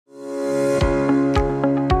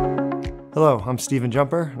Hello, I'm Stephen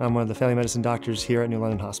Jumper, and I'm one of the family medicine doctors here at New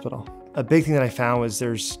London Hospital. A big thing that I found was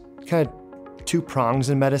there's kind of two prongs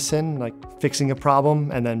in medicine, like fixing a problem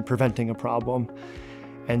and then preventing a problem.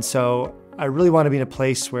 And so I really want to be in a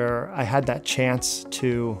place where I had that chance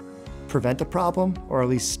to prevent a problem, or at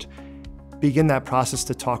least begin that process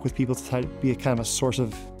to talk with people to be a kind of a source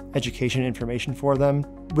of education and information for them.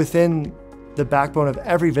 Within the backbone of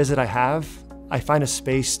every visit I have, I find a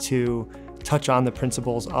space to touch on the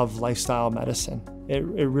principles of lifestyle medicine.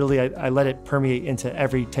 I let it permeate into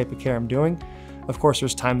every type of care I'm doing. Of course,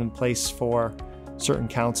 there's time and place for certain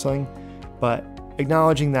counseling, but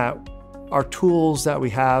acknowledging that our tools that we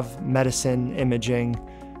have, medicine, imaging,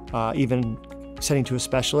 even sending to a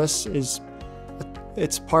specialist,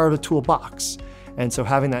 it's part of the toolbox. And so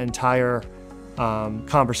having that entire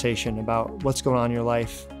conversation about what's going on in your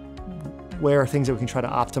life, where are things that we can try to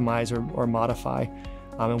optimize or modify,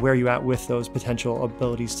 and where are you at with those potential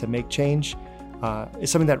abilities to make change,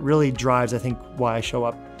 is something that really drives, I think, why I show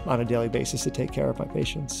up on a daily basis to take care of my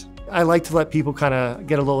patients. I like to let people kind of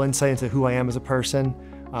get a little insight into who I am as a person.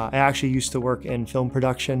 I actually used to work in film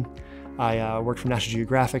production. I worked for National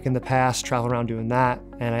Geographic in the past, traveled around doing that,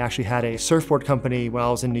 and I actually had a surfboard company while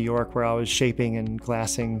I was in New York where I was shaping and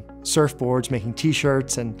glassing surfboards, making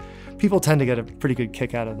t-shirts, and people tend to get a pretty good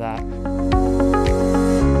kick out of that.